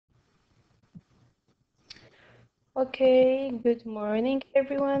Okay, good morning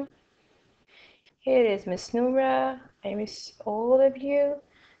everyone. Here is Miss Noura. I miss all of you.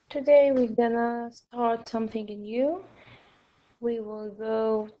 Today we're gonna start something new. We will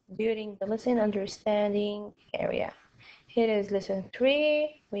go during the lesson understanding area. Here is lesson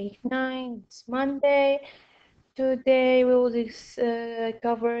 3, week 9, it's Monday. Today we will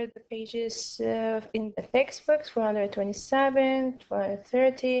cover the pages in the textbooks 427,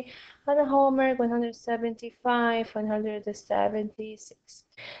 430, and the homework 175, 176.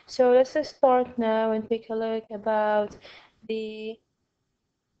 So let's just start now and take a look about the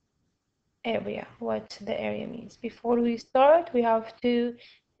area, what the area means. Before we start, we have to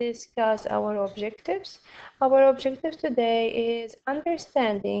discuss our objectives. Our objective today is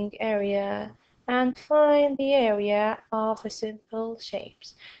understanding area and find the area of simple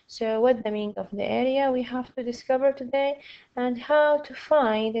shapes. So what the meaning of the area we have to discover today and how to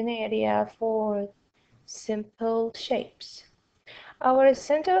find an area for simple shapes. Our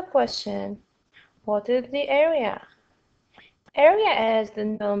central question, what is the area? Area is the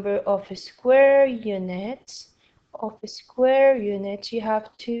number of square units. You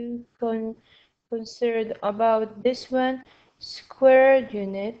have to consider about this one. Square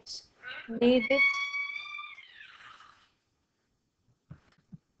units needed.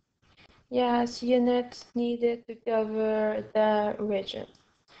 Yes, units needed to cover the region.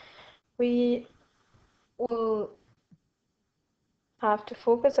 We will have to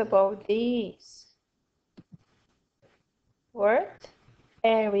focus about these words: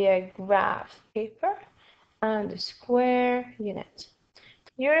 area, graph, paper, and square unit.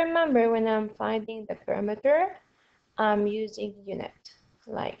 You remember when I'm finding the perimeter, I'm using unit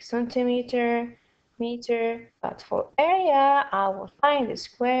like centimeter, meter, but for area, I will find the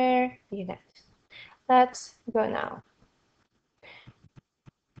square unit. Let's go now.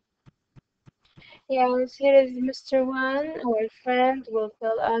 Yes, here is Mr. One. Our friend will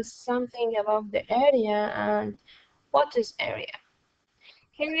tell us something about the area and what is area.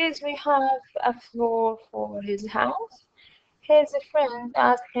 Here is we have a floor for his house. His friend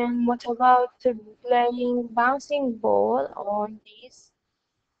asked him what about playing bouncing ball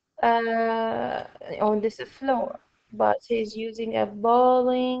uh, on this floor, but he's using a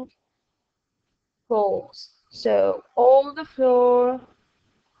bowling balls. So all the floor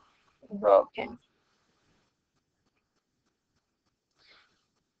broken.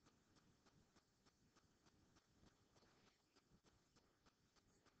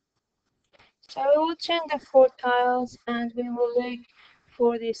 So we will change the four tiles and we will look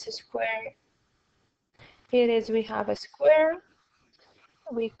for this square. Here is we have a square.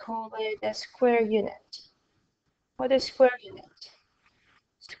 We call it a square unit. What is square unit?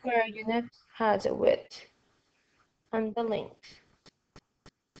 Square unit has a width and the length.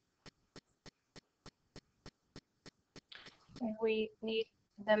 We need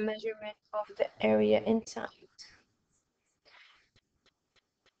the measurement of the area inside.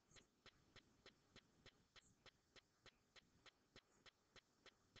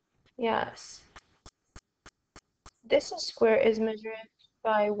 Yes, this square is measured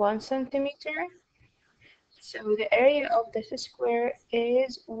by 1 centimeter. So the area of this square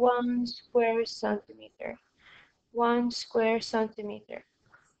is 1 square centimeter. 1 square centimeter.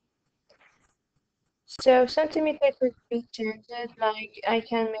 So centimeter could be changed, like I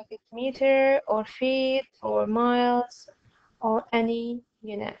can make it meter or feet or miles or any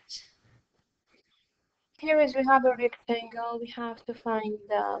unit. Here is we have a rectangle, we have to find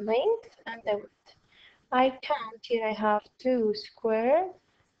the length and the width. I count, here I have 2 squares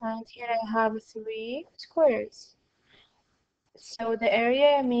and here I have 3 squares. So the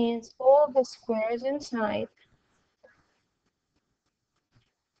area means all the squares inside.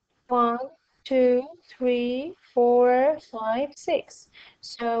 1, 2, 3, 4, 5, 6.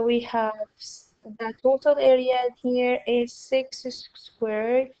 So we have the total area here is 6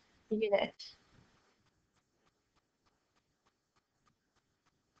 square units.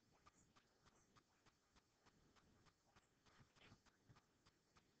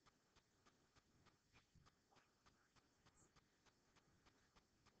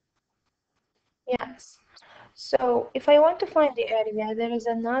 Yes. So if I want to find the area, there is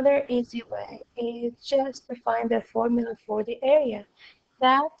another easy way. It's just to find the formula for the area.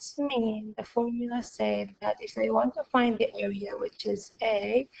 That's mean the formula said that if I want to find the area, which is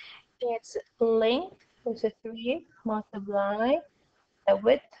A, its length, which is 3, multiply the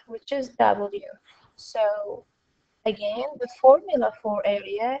width, which is W. So again, the formula for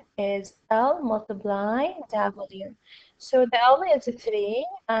area is L multiply W. So the L is 3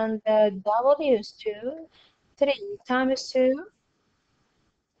 and the W is 2. 3 times 2,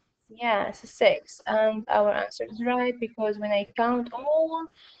 Yes, 6. And our answer is right because when I count all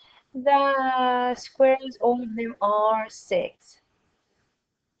the squares, all of them are 6.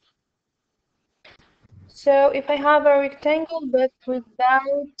 So if I have a rectangle but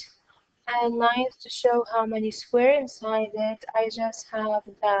without lines to show how many squares inside it, I just have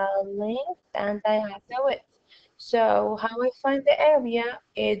the length and I have the width. So how I find the area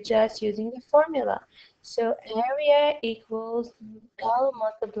is just using the formula. So area equals L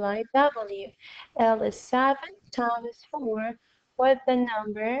multiplied W. L is 7 times 4. What the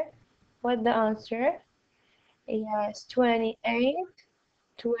number? What the answer? Yes, 28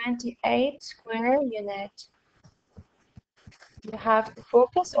 square unit. You have to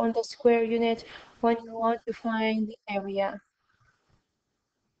focus on the square unit when you want to find the area.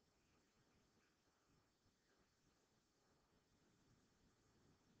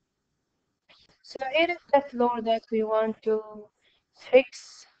 So here is the floor that we want to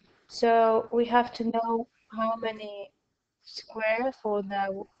fix. So we have to know how many square for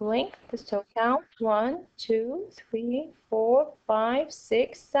the length. So count 1, 2, 3, 4, 5,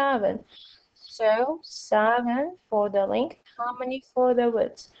 6, 7. So 7 for the length. How many for the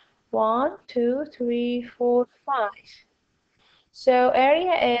width? 1, 2, 3, 4, 5. So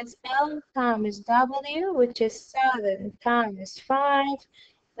area is L times W, which is 7 times 5.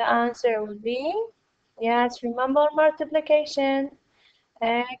 The answer would be, yes, remember multiplication.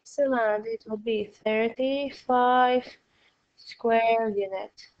 Excellent. It will be 35 square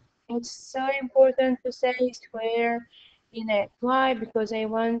unit. It's so important to say square unit. Why? Because I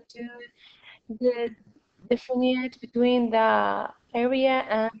want to di- differentiate between the area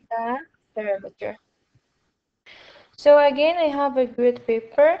and the perimeter. So again, I have a grid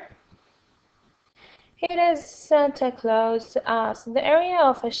paper. Here is Santa Claus asks, the area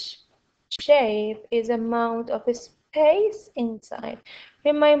of a shape is amount of space inside.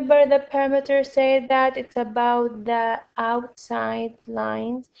 Remember the perimeter said that it's about the outside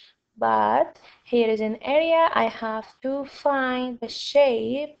lines, but here is an area I have to find the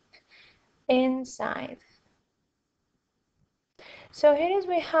shape inside. So here is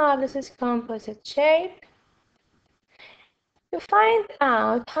we have this is composite shape. To find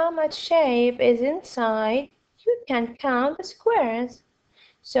out how much shape is inside, you can count the squares.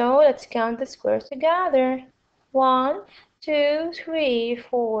 So let's count the squares together. 1, 2, 3,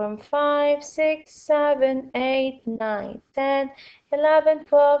 4, 5, 6, 7, 8, 9, 10, 11,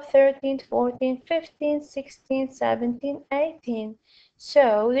 12, 13, 14, 15, 16, 17, 18.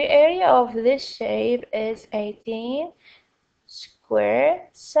 So the area of this shape is 18 square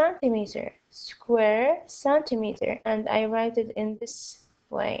centimeter, and I write it in this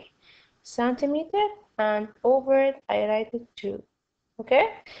way, centimeter, and over it I write it 2. Okay,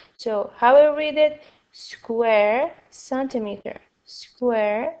 so how I read it? Square centimeter.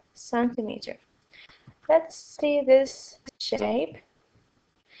 Let's see this shape.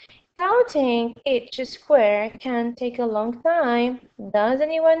 Counting each square can take a long time. Does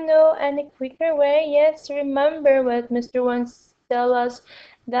anyone know any quicker way? Yes, remember what Mr. once tell us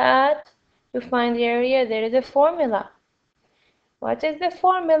that to find the area there is a formula. What is the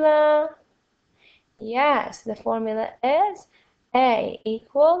formula? Yes, the formula is A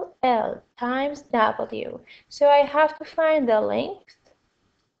equal L times W. So I have to find the length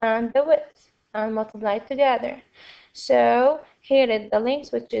and the width and multiply together. So here is the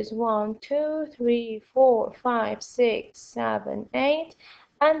length, which is 1, 2, 3, 4, 5, 6, 7, 8,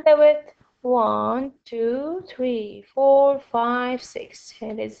 and the width 1, 2, 3, 4, 5, 6.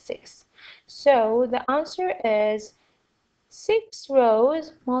 Here is 6. So the answer is 6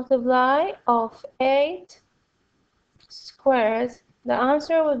 rows multiply of 8 squares. The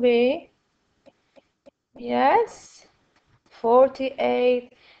answer would be, yes,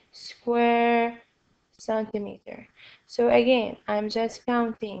 48 square centimeter. So again, I'm just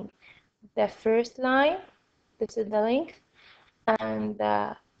counting the first line, this is the length, and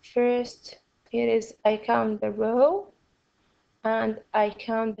the first, here is, I count the row and I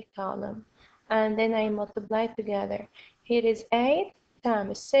count the column, and then I multiply together. Here is 8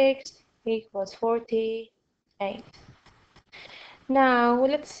 times 6 equals 48. Now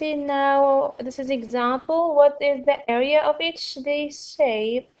let's see, now this is example. What is the area of each this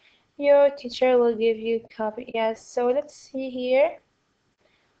shape? Your teacher will give you copy. Yes, so let's see here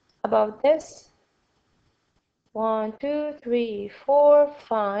about this. 1, 2, 3, 4,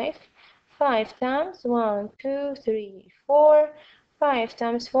 5. 5 times 1, 2, 3, 4. 5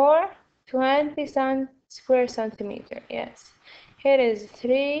 times 4, 20 square centimeter. Yes. Here is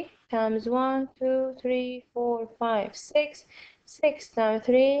 3 times 1, 2, 3, 4, 5, 6. 6 times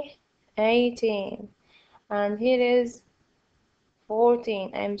 3, 18. And here is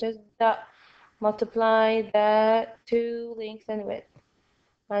 14. I'm just multiply the two length and width.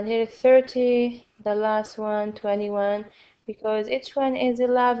 And here is 30, the last one, 21, because each one is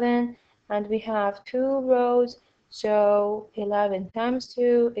 11, and we have two rows, so 11 times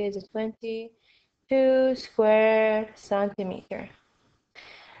 2 is 22 square centimeter.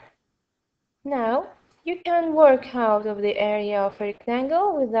 Now, you can work out of the area of a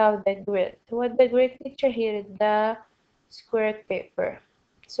rectangle without the grid. What the grid picture here is the squared paper.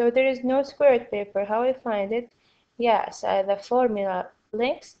 So there is no squared paper. How I find it? Yes, the formula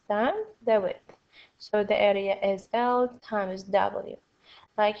length times the width. So the area is L times W.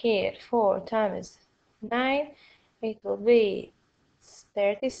 Like here, 4 times 9, it will be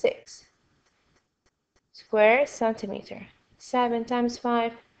 36 square centimeter. 7 times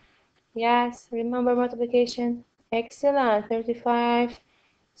 5, yes, remember multiplication? Excellent, 35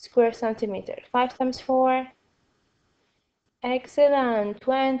 square centimeter. 5 times 4, excellent,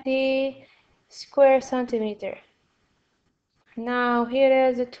 20 square centimeter. Now here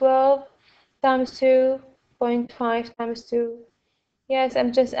is 12 times 2.5 times 2. Yes,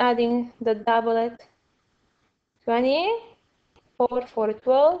 I'm just adding the doublet. 24 for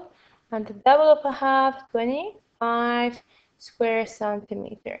 12, and the double of a half, 25 square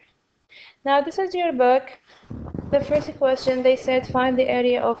centimeter. Now this is your book. The first question, they said find the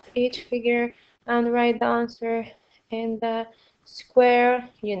area of each figure and write the answer in the square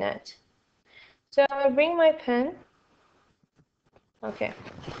unit. So I'll bring my pen. Okay.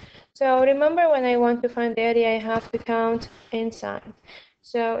 So remember, when I want to find the area, I have to count inside.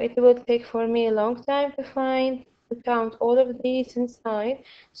 So it will take for me a long time to count all of these inside.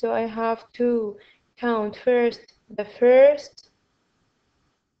 So I have to count first the first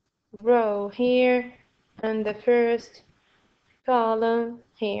row here and the first column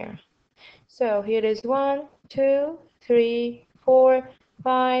here. So here is 1, 2, 3, 4,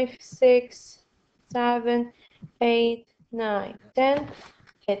 5, 6, 7, 8, 9, 10.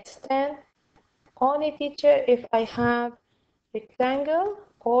 It's 10. Only, teacher, if I have rectangle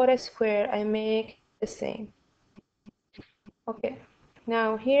or a square, I make the same. Okay.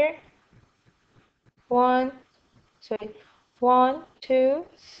 Now here, 1, sorry, 1, 2,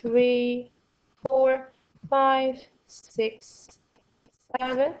 3, 4, 5, 6,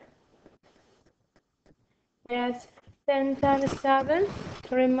 7. Yes, 10 times 7.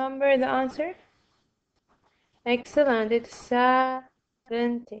 Remember the answer? Excellent. It's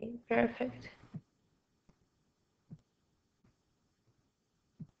 70. Perfect.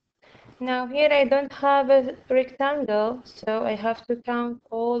 Now here I don't have a rectangle, so I have to count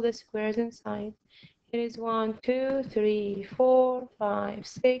all the squares inside. Here is 1, 2, 3, 4, 5,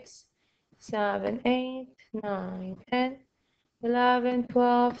 6, 7, 8, 9, 10, 11,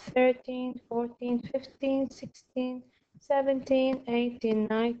 12, 13, 14, 15, 16, 17, 18,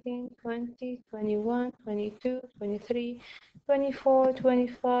 19, 20, 21, 22, 23, 24,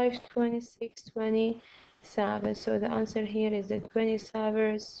 25, 26, 27. So the answer here is the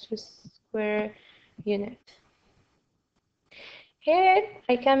 27 square unit. Here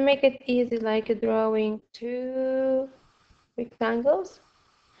I can make it easy, like drawing two rectangles.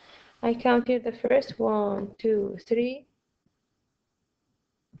 I count here the first 1, 2, 3.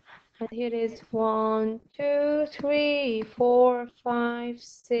 And here is 1, 2, 3, 4, 5,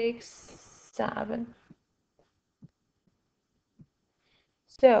 6, 7.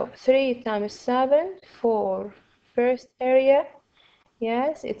 So 3 times 7 for first area.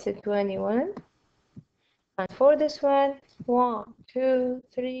 Yes, it's a 21. And for this one, 1, 2,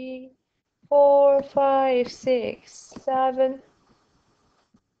 3, 4, 5, 6, 7.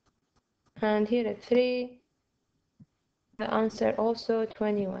 And here at 3, the answer also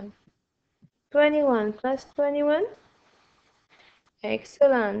 21. 21 plus 21.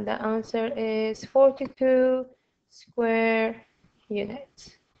 Excellent. The answer is 42 square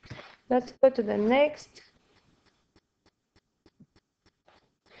units. Let's go to the next.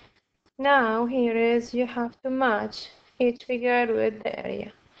 Now here is, you have to match each figure with the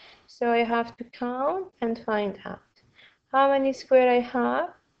area. So I have to count and find out how many square I have.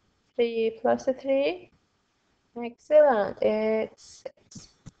 3 plus 3. Excellent. It's 6.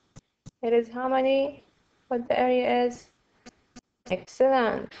 It is how many? What the area is?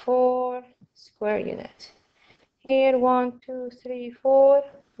 Excellent. 4 square units. Here 1, 2, 3, 4.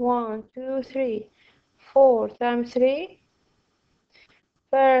 1, 2, 3. 4 times 3.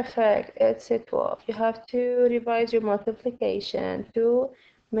 Perfect. It's a 12. You have to revise your multiplication to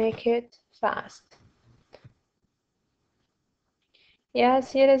make it fast.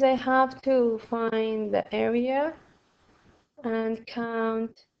 Yes, here is, I have to find the area and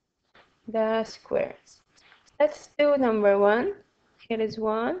count the squares. Let's do number 1. Here is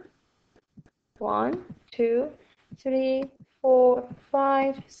 2, 3, 4,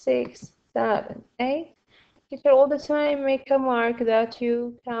 5, 6, 7, 8. Teacher, all the time make a mark that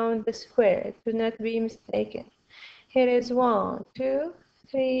you count the square. Do not be mistaken. Here is 1, 2,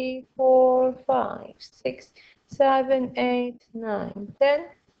 3, 4, 5, 6, 7, 8, 9, 10.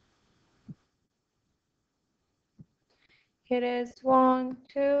 Here is 1,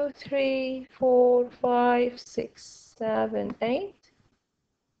 2, 3, 4, 5, 6, 7, 8.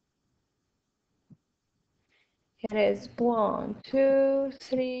 Here is 1, 2,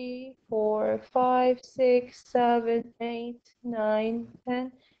 3, 4, 5, 6, 7, 8, 9,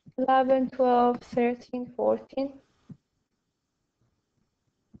 10, 11, 12, 13, 14.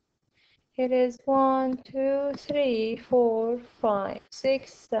 It is 1, 2, 3, 4, 5,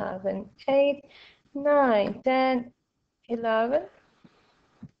 6, 7, 8, 9, 10, 11.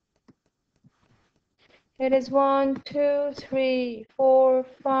 It is 1, 2, 3, 4,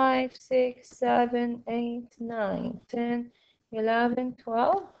 5, 6, 7, 8, 9, 10, 11,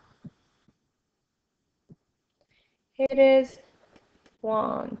 12. It is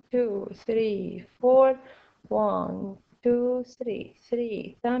 1, 2, 3, 4. 1, 2, 3.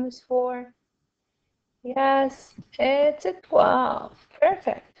 3 times 4. Yes, it's a 12.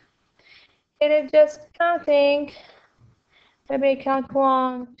 Perfect. It is just counting. Let me count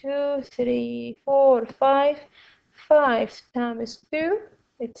 1, 2, 3, 4, 5. 5 times 2,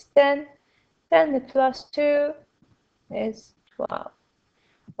 it's 10. 10 plus 2 is 12.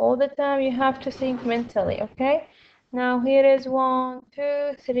 All the time you have to think mentally, okay? Now here is 1,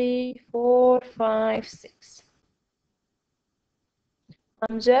 2, 3, 4, 5, 6.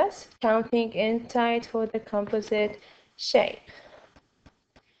 I'm just counting inside for the composite shape.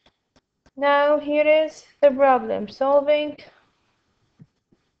 Now here is the problem solving.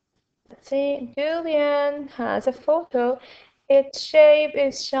 Let's see, Julian has a photo. Its shape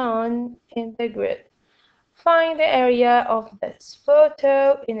is shown in the grid. Find the area of this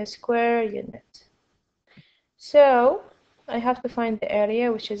photo in a square unit. So I have to find the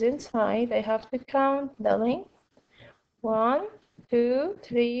area which is inside. I have to count the length. 1, 2,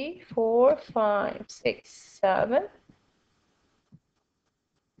 3, 4, 5, 6, 7.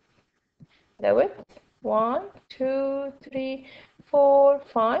 The width. 1, 2, 3, 4,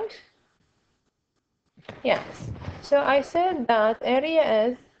 5. Yes. So I said that area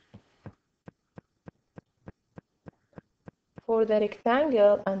is for the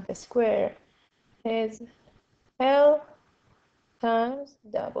rectangle and the square is L times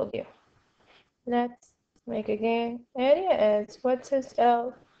W. Let's make again. Area is, what is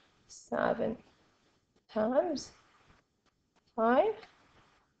L? 7 times 5.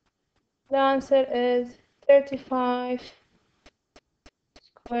 The answer is 35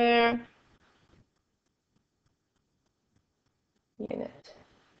 square unit.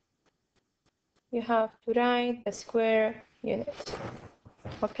 You have to write the square unit.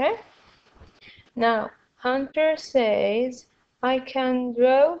 Okay? Now, Hunter says, I can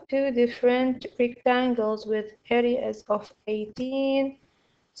draw two different rectangles with areas of 18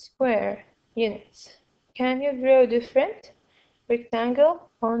 square units. Can you draw different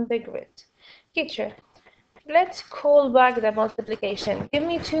rectangle on the grid? Teacher, let's call back the multiplication. Give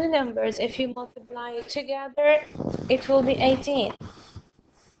me two numbers. If you multiply it together, it will be 18.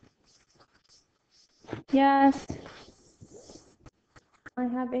 Yes, I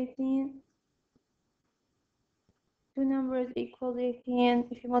have 18. Two numbers equal 18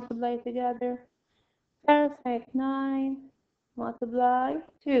 if you multiply together. Perfect. 9 multiply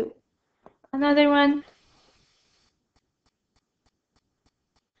 2. Another one.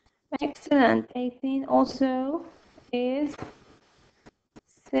 Excellent. 18 also is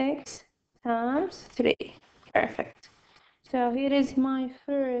 6 times 3. Perfect. So here is my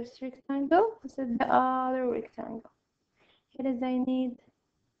first rectangle. This is the other rectangle. Here is I need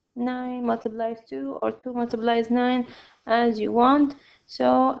 9 multiplies 2 or 2 multiplies 9 as you want.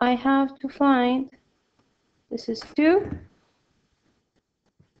 So I have to find, this is 2.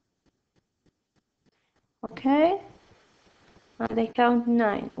 Okay. And I count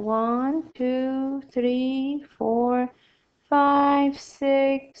 9. 1, 2, 3, 4, 5,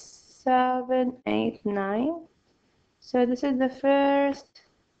 6, 7, 8, 9. So this is the first,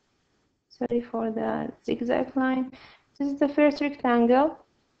 sorry for the zigzag line. This is the first rectangle.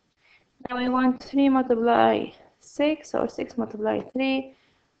 Now I want 3 multiply 6 or 6 multiply 3.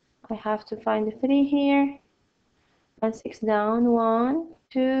 I have to find the 3 here. And 6 down. 1,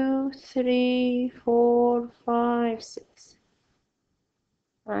 2, 3, 4, 5, 6.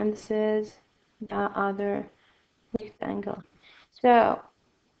 And this is the other rectangle. So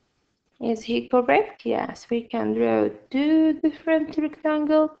Is he correct? Yes, we can draw two different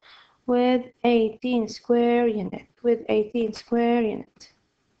rectangles with 18 square unit.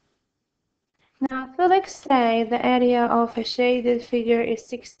 Now, so let's say the area of a shaded figure is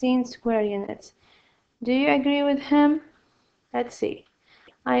 16 square units. Do you agree with him? Let's see.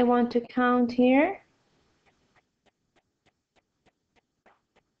 I want to count here.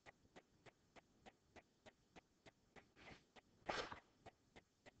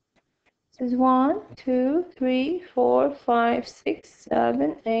 This is 1, 2, 3, 4, 5, 6,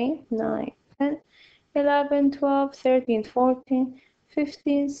 7, 8, 9, 10, 11, 12, 13, 14,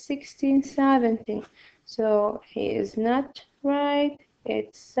 15, 16, 17. So he is not right.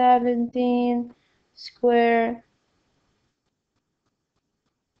 It's 17 square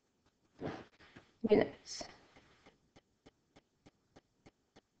units.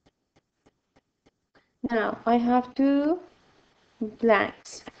 Now I have two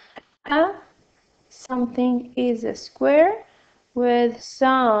blanks. Something is a square with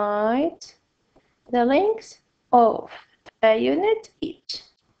sides the length of a unit each.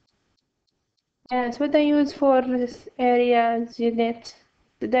 Yes, what I use for this areas unit?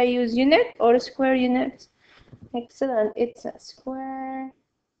 Did I use unit or square unit? Excellent, it's a square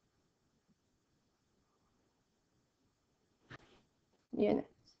unit.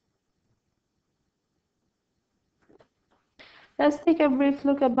 Let's take a brief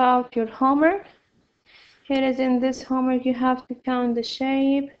look about your homework. Here is in this homework you have to count the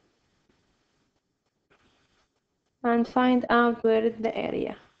shape and find out where is the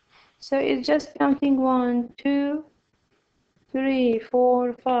area. So it's just counting 1, 2, 3,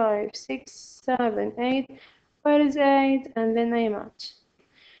 4, 5, 6, 7, 8. Where is 8? And then I match.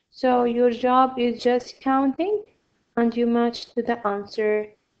 So your job is just counting and you match to the answer.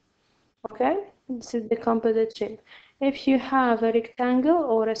 Okay? This is the composite shape. If you have a rectangle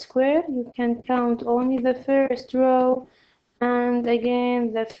or a square, you can count only the first row and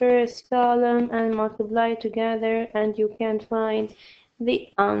again the first column and multiply together and you can find the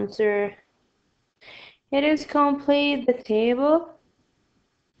answer. It is complete the table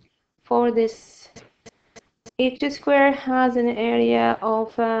for this. Each square has an area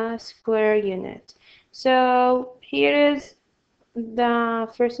of a square unit. So here is the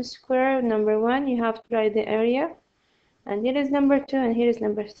first square, number 1. You have to write the area. And here is number 2 and here is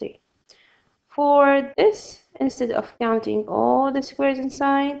number 3. For this, instead of counting all the squares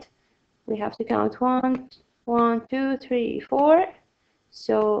inside, we have to count 1, 1, 2, 3, 4.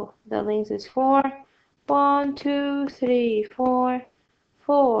 So the length is 4. 1, 2, 3, 4.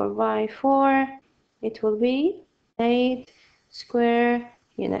 4 by 4. It will be 8 square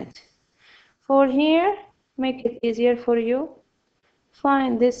unit. For here, make it easier for you.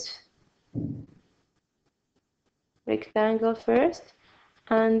 Find this rectangle first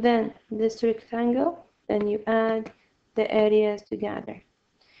and then this rectangle, then you add the areas together.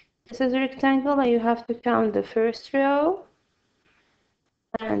 This is a rectangle and you have to count the first row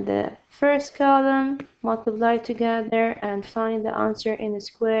and the first column, multiply together and find the answer in the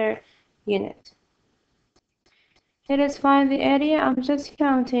square unit. Let us find the area. I'm just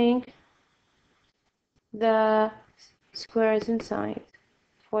counting the squares inside.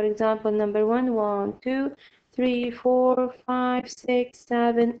 For example, number 1, 1, 2, 3, 4, 5, 6,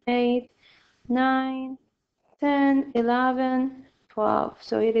 7, 8, 9, 10, 11, 12.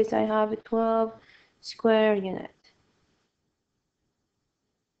 So it is, I have a 12 square unit.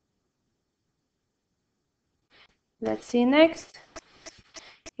 Let's see next.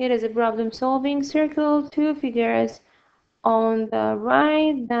 Here is a problem solving. Circle two figures on the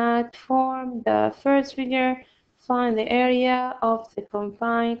right that form the first figure. Find the area of the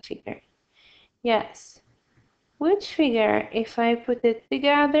combined figure. Yes. Which figure, if I put it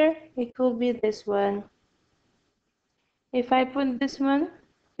together, it will be this one. If I put this one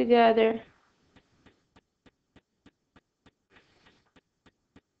together,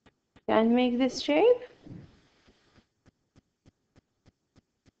 can make this shape?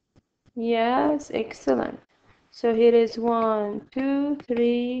 Yes, excellent. So here is 1, 2,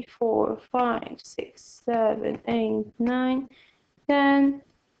 3, 4, 5, 6, 7, 8, 9, 10,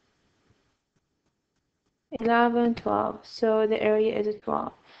 11, 12. So the area is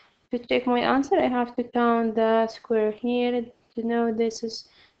 12. To check my answer, I have to count the square here. To know this is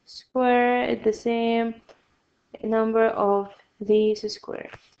square, it's the same number of these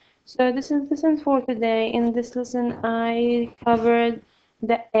squares. So this is lesson for today. In this lesson, I covered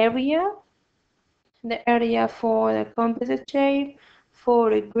the area for the composite shape,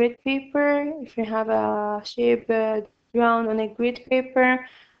 for a grid paper, if you have a shape drawn on a grid paper,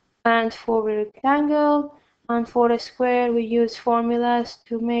 and for a rectangle, And for a square, we use formulas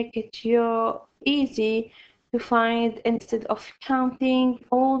to make it easy to find instead of counting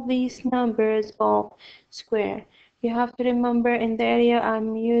all these numbers of square. You have to remember in the area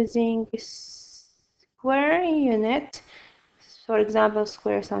I'm using square unit. For example,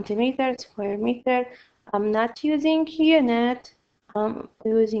 square centimeter, square meter. I'm not using unit, I'm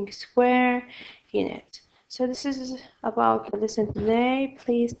using square unit. So this is about the lesson today.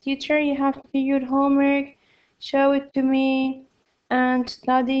 Please, teacher, you have to do your homework, show it to me, and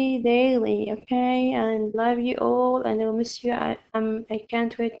study daily, okay? And love you all, and I'll miss you. I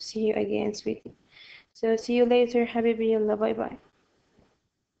can't wait to see you again, sweetie. So see you later, Habibi. Bye bye.